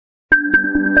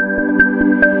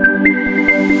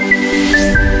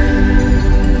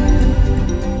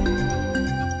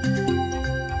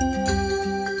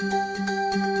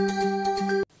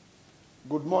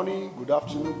Good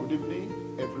afternoon, good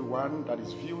evening, everyone that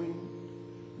is viewing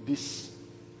this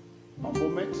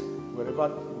moment, wherever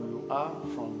you are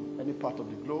from any part of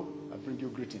the globe. I bring you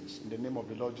greetings in the name of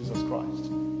the Lord Jesus Christ.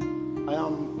 I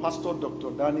am Pastor Dr.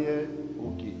 Daniel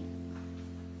Ogie,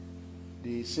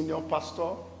 the senior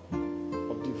pastor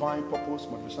of Divine Purpose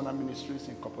Motivational Ministries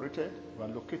Incorporated. We are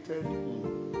located in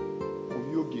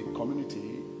Ogie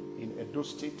community in Edo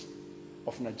State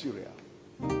of Nigeria.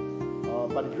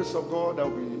 By the grace of God, I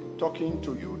will be talking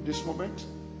to you this moment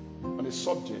on a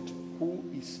subject: who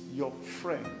is your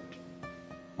friend?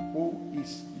 Who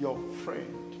is your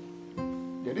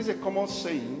friend? There is a common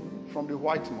saying from the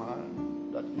white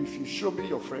man that if you show me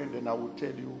your friend, then I will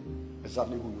tell you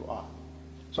exactly who you are.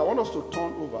 So I want us to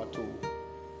turn over to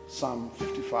Psalm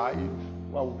 55,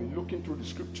 where we'll be looking through the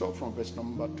scripture from verse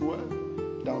number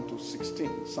 12 down to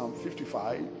 16. Psalm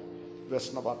 55,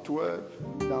 verse number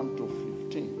 12 down to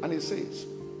 15. And it says,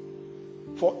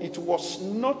 "For it was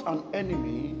not an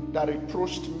enemy that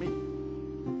reproached me,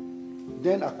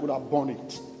 then I could have borne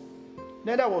it.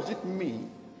 Neither was it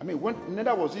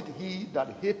neither was it he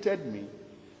that hated me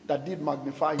that did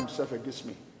magnify himself against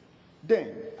me. Then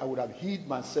I would have hid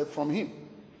myself from him.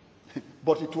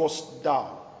 But it was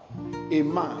thou, a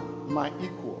man, my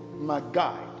equal, my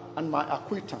guide, and my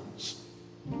acquaintance.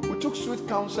 We took sweet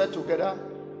counsel together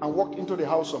and walked into the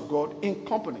house of God in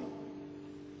company.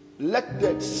 Let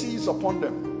death seize upon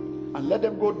them, and let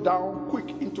them go down quick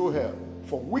into hell,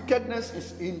 for wickedness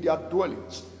is in their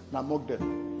dwellings and among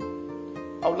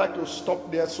them." I would like to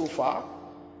stop there so far.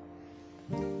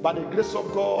 By the grace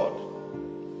of God,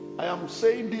 I am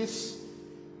saying this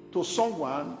to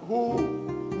someone who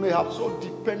may have so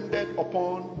depended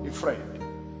upon a friend,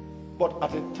 but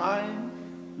at a time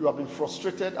you have been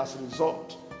frustrated as a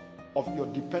result of your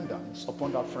dependence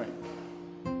upon that friend.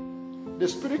 The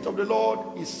Spirit of the Lord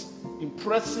is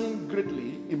impressing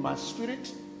greatly in my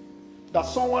spirit that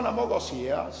someone among us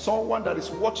here, someone that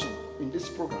is watching in this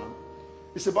program,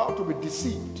 is about to be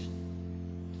deceived.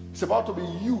 It's about to be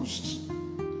used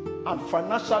and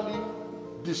financially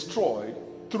destroyed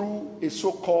through a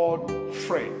so-called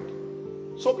friend.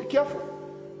 So be careful.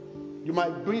 You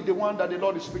might be the one that the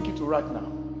Lord is speaking to right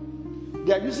now.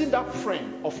 They are using that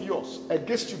friend of yours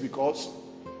against you because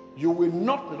you will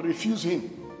not refuse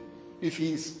him if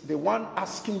he is the one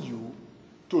asking you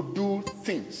to do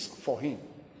things for him.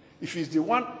 If he's the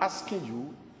one asking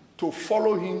you to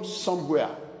follow him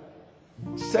somewhere,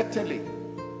 certainly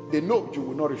they know you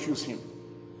will not refuse him.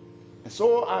 And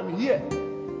so I'm here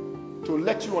to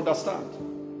let you understand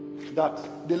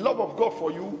that the love of God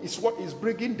for you is what is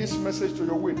bringing this message to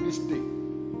your way this day.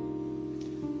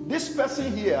 This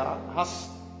person here has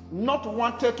not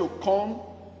wanted to come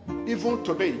even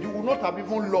today. You will not have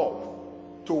even loved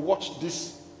to watch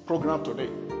this program today.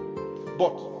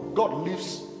 But God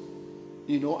lives,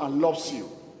 and loves you.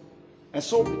 And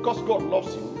so because God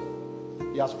loves you,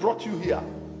 he has brought you here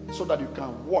so that you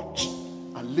can watch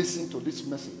and listen to this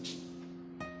message.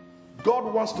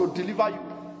 God wants to deliver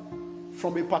you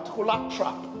from a particular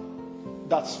trap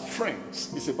that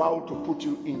friends is about to put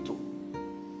you into.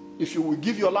 If you will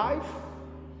give your life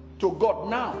to God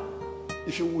now,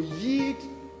 if you will yield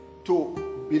to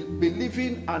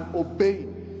believing and obeying,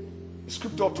 the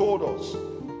scripture told us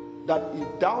that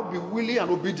if thou be willing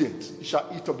and obedient, you shall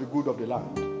eat of the good of the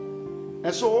land.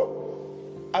 And so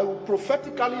I will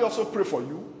prophetically also pray for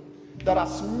you that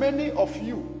as many of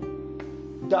you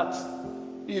that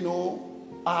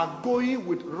are going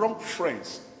with wrong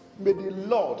friends, may the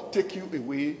Lord take you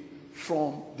away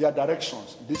from their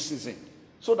directions this season,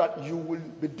 so that you will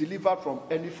be delivered from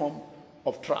any form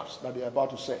of traps that they are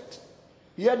about to set.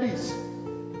 Hear this.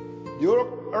 The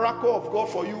oracle of God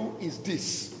for you is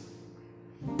this: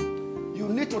 you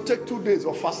need to take 2 days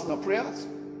of fasting and prayers,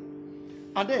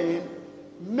 and then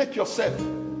make yourself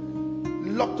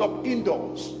locked up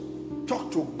indoors.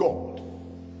 Talk to God.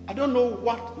 I don't know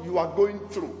what you are going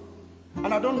through,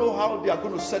 and I don't know how they are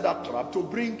going to set that trap to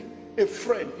bring a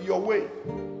friend your way.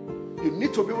 You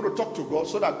need to be able to talk to God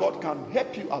so that God can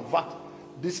help you avert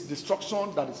this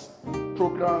destruction that is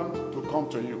programmed to come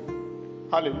to you.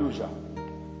 Hallelujah.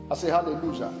 I say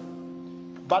hallelujah.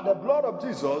 By the blood of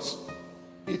Jesus,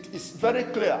 it is very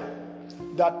clear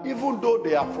that even though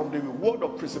they are from the world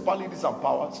of principalities and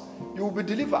powers, you will be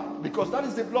delivered, because that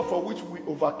is the blood for which we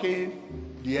overcame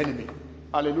the enemy.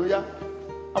 Hallelujah.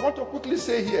 I want to quickly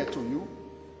say here to you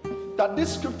that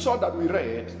this scripture that we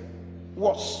read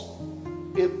was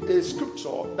a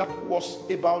scripture that was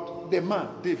about the man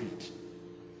David.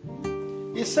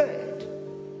 He said,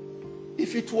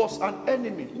 if it was an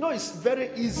enemy, it's very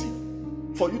easy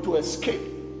for you to escape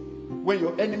when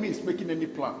your enemy is making any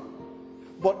plan.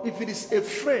 But if it is a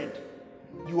friend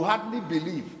you hardly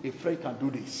believe a friend can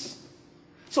do this.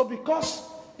 So because,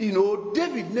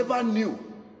 David never knew.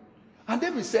 And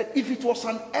David said, if it was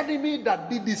an enemy that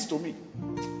did this to me,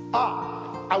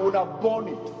 I would have borne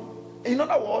it. In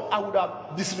other words, I would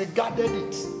have disregarded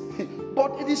it.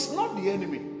 But it is not the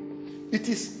enemy. It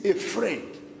is a friend.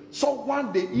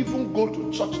 Someone they even go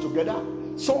to church together.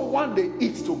 Someone they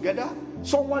eat together.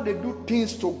 Someone they do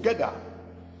things together.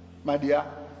 My dear,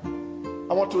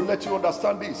 I want to let you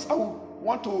understand this. I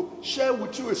want to share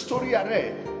with you a story I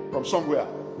read from somewhere.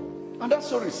 And that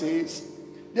story says,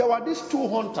 there were these two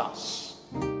hunters.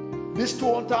 These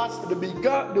two hunters,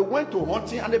 they went to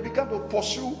hunting and they began to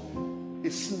pursue a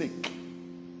snake.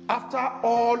 After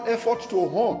all efforts to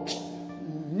hunt,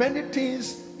 many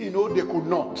things, they could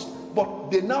not. But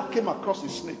they now came across a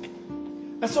snake.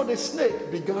 And so the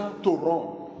snake began to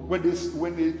run. When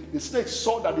the snake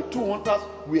saw that the two hunters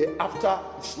were after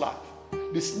his life,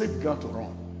 the snake began to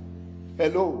run.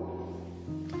 Hello.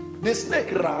 The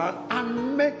snake ran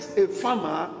and met a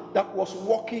farmer that was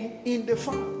walking in the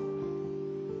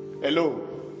farm. Hello.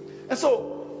 And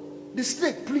so the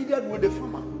snake pleaded with the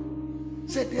farmer.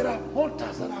 Said, there are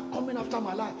hunters that are coming after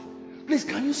my life. Please,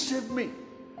 can you save me?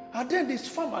 And then this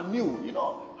farmer knew,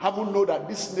 having known that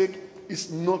this snake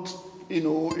is not,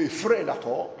 a friend at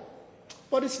all.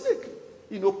 But the snake,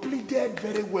 pleaded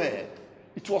very well.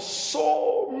 It was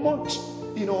so much,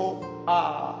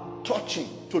 touching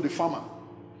to the farmer.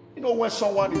 When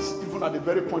someone is even at the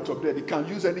very point of death, he can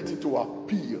use anything to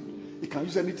appeal. He can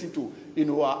use anything to,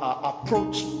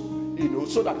 approach,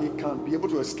 so that he can be able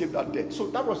to escape that death. So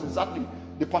that was exactly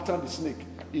the pattern the snake,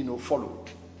 followed.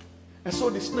 And so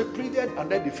the snake pleaded,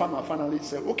 and then the farmer finally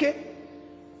said, okay,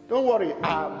 don't worry,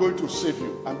 I'm going to save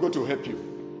you. I'm going to help you.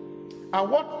 And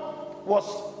what was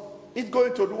he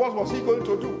going to do? What was he going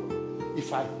to do?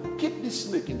 If I keep this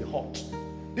snake in the hut,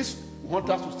 these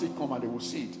hunters will still come and they will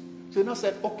see it. So he now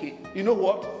said, okay, you know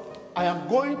what? I am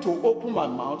going to open my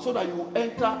mouth so that you will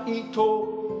enter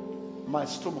into my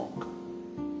stomach.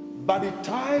 By the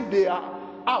time they are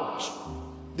out,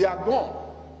 they are gone.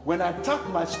 When I tap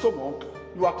my stomach,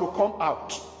 you are to come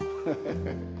out.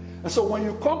 And so when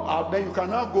you come out, then you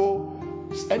can now go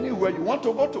anywhere you want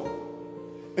to go to.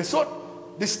 And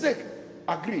so the snake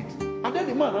agreed. And then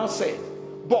the man now said,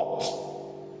 but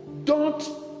don't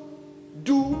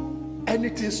do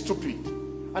anything stupid.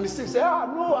 And the snake said,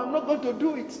 no, I'm not going to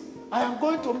do it. I am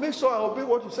going to make sure I obey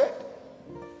what you said.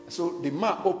 So the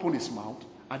man opened his mouth,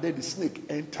 and then the snake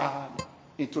entered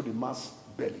into the man's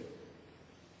belly.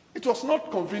 It was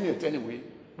not convenient anyway,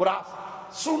 but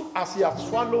as soon as he had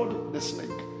swallowed the snake,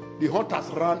 the hunters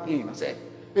ran in and said,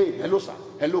 hey, hello, sir.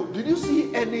 Hello. Did you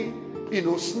see any,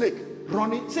 snake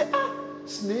running? Say,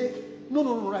 snake?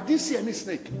 No, I didn't see any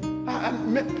snake.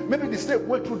 Maybe the snake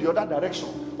went through the other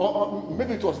direction. Or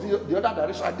maybe it was the other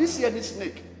direction. I didn't see any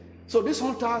snake. So these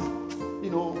hunters,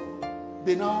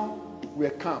 they now were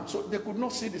calm. So they could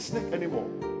not see the snake anymore.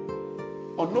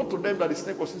 Unknown to them that the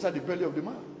snake was inside the belly of the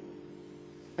man.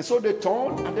 And so they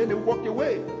turned and then they walked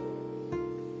away.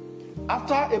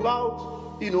 After about,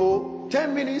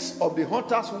 10 minutes of the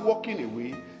hunters walking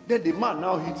away, then the man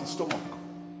now hit his stomach.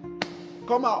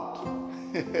 Come out.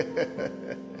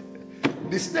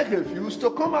 The snake refused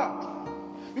to come out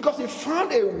because he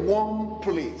found a warm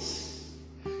place.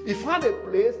 He found a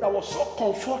place that was so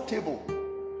comfortable.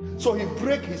 So he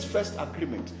broke his first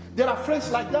agreement. There are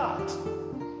friends like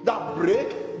that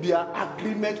break their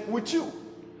agreement with you.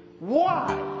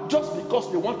 Why? Just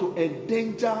because they want to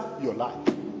endanger your life.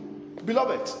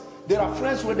 Beloved, there are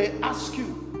friends where they ask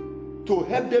you to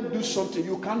help them do something,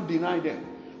 you can't deny them.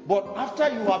 But after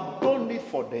you have done it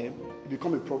for them, it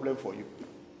becomes a problem for you.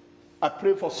 I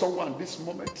pray for someone this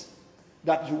moment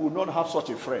that you will not have such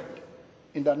a friend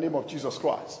in the name of Jesus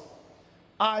Christ.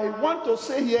 I want to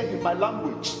say here in my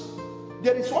language,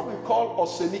 there is what we call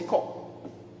oseniko.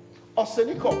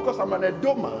 Oseniko, because I'm an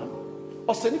Edo man,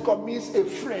 oseniko means a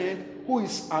friend who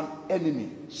is an enemy.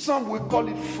 Some will call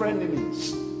it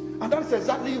frenemies. And that's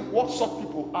exactly what such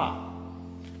people are.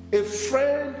 A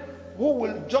friend who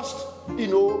will just, be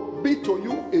to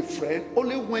you a friend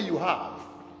only when you have,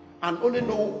 and only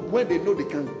know when they know they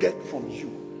can get from you.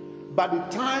 By the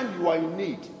time you are in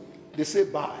need, they say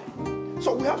bye.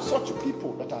 So we have such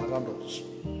people that are around us.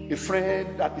 A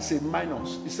friend that is a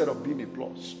minus instead of being a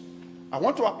plus. I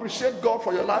want to appreciate God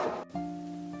for your life.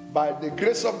 By the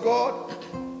grace of God,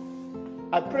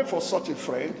 I pray for such a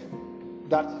friend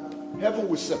that heaven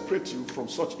will separate you from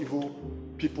such evil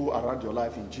people around your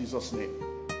life in Jesus' name.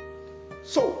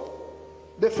 So,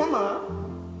 the farmer,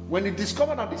 when he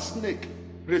discovered that the snake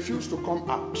refused to come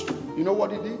out, you know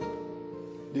what he did?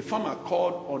 The farmer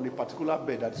called on a particular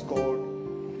bird that is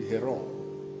called the heron.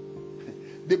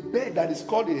 the bird that is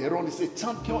called a heron is a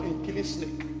champion in killing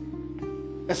snake.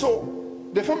 And so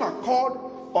the farmer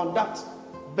called on that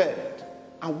bird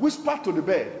and whispered to the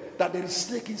bird that there is a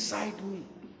snake inside me.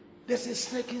 There's a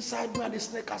snake inside me, and the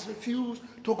snake has refused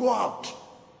to go out.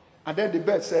 And then the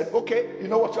bird said, okay, you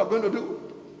know what you're going to do?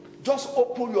 Just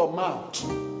open your mouth.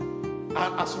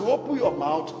 And as you open your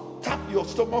mouth, tap your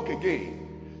stomach again.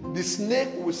 The snake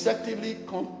will certainly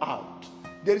come out.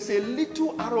 There is a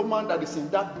little aroma that is in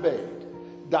that bird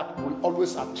that will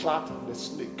always attract the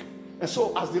snake. And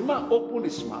so as the man opened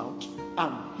his mouth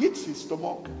and hit his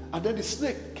stomach, and then the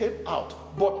snake came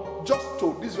out. But just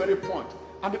to this very point,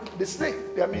 and the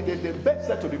snake, the bird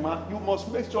said to the man, you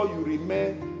must make sure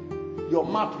your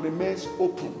mouth remains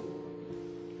open.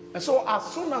 And so as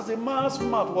soon as the man's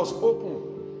mouth was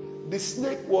open, the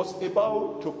snake was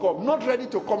about to come, not ready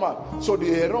to come out. So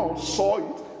the heron saw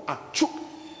it and took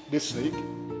the snake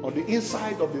on the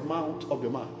inside of the mouth of the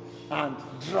man and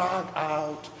dragged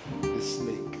out the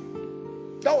snake.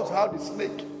 That was how the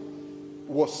snake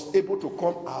was able to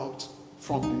come out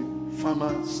from the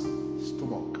farmer's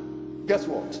stomach. Guess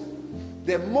what?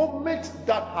 The moment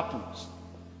that happens,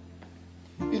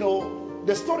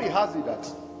 the story has it that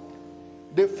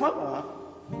the farmer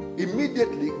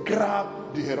immediately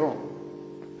grabbed the heron.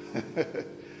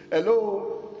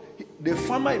 Hello? The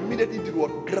farmer immediately did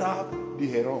what? Grab the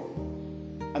heron.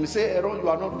 And he said, heron, you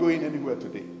are not going anywhere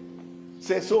today.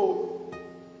 Say, so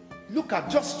look at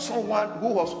just someone who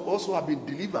was also have been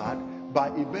delivered by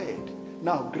a bird.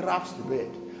 Now grabs the bird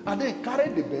and then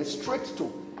carried the bird straight to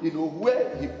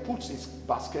where he puts his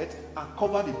basket and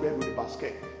cover the bird with the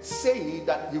basket, saying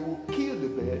that he will kill the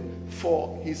bird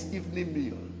for his evening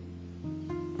meal.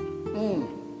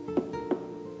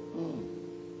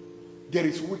 There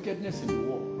is wickedness in the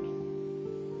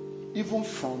world, even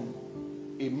from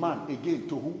a man, again,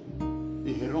 to who?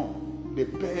 A heron, the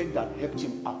bird that helped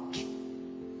him out.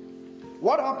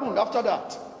 What happened after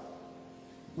that?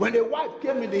 When the wife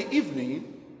came in the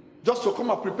evening, just to come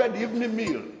and prepare the evening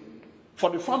meal for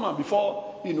the farmer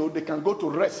before, they can go to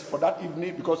rest for that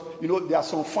evening, because, there are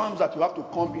some farms that you have to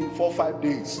come in 4 or 5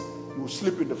 days. You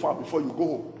sleep in the farm before you go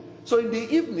home. So in the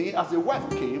evening, as the wife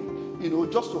came,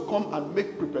 just to come and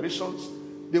make preparations,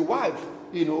 the wife,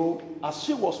 as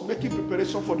she was making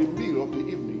preparation for the meal of the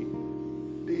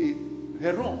evening, the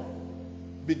heron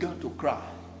began to cry.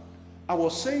 I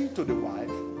was saying to the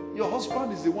wife, your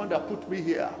husband is the one that put me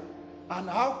here, and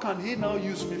how can he now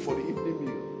use me for the evening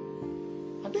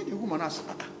meal? And then the woman asked,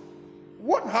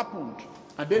 what happened?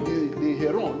 And then the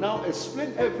heron now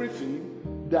explained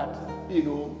everything that,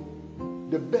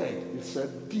 the bird itself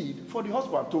did for the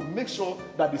husband to make sure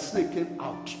that the snake came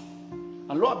out.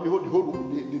 And lo and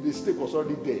behold, the snake was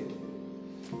already dead.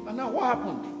 And now what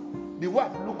happened? The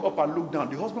wife looked up and looked down.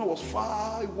 The husband was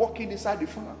far walking inside the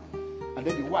farm. And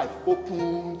then the wife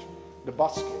opened the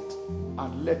basket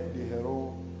and let the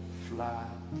heron fly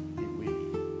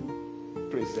away.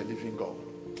 Praise the living God.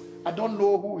 I don't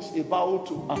know who is about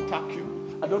to attack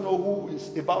you. I don't know who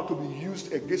is about to be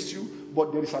used against you,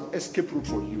 but there is an escape route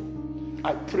for you.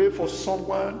 I pray for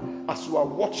someone as you are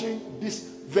watching this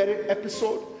very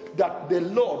episode, that the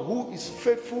Lord who is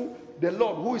faithful, the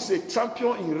Lord who is a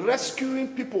champion in rescuing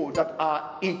people that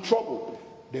are in trouble,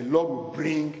 the Lord will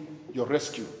bring your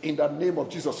rescue in the name of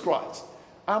Jesus Christ.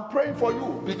 I'm praying for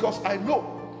you because I know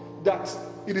that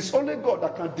it is only God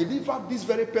that can deliver this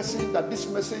very person that this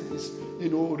message is,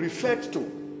 referred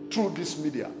to through this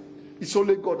media. It's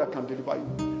only God that can deliver you.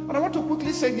 And I want to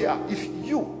quickly say here, if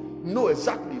you know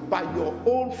exactly by your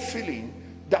own feeling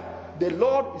that the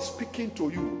Lord is speaking to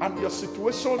you and your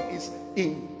situation is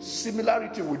in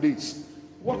similarity with this,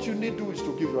 what you need to do is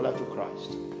to give your life to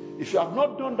Christ. If you have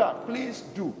not done that, please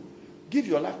do. Give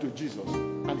your life to Jesus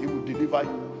and he will deliver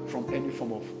you from any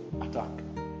form of attack.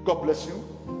 God bless you,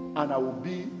 and I will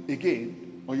be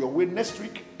again on your way next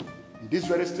week in this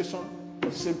very station at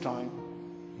the same time,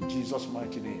 in Jesus'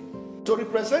 mighty name. To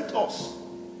represent us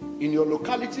in your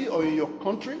locality or in your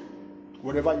country,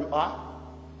 wherever you are,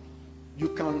 you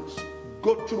can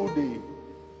go through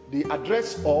the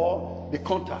address or the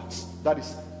contacts that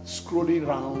is scrolling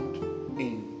around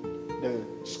in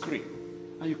the screen,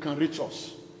 and you can reach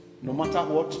us. No matter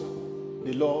what,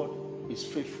 the Lord is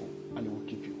faithful and he will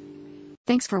keep you.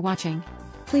 Thanks for watching.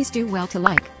 Please do well to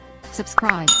like,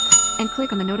 subscribe, and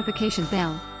click on the notification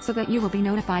bell so that you will be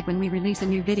notified when we release a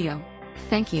new video.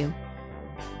 Thank you.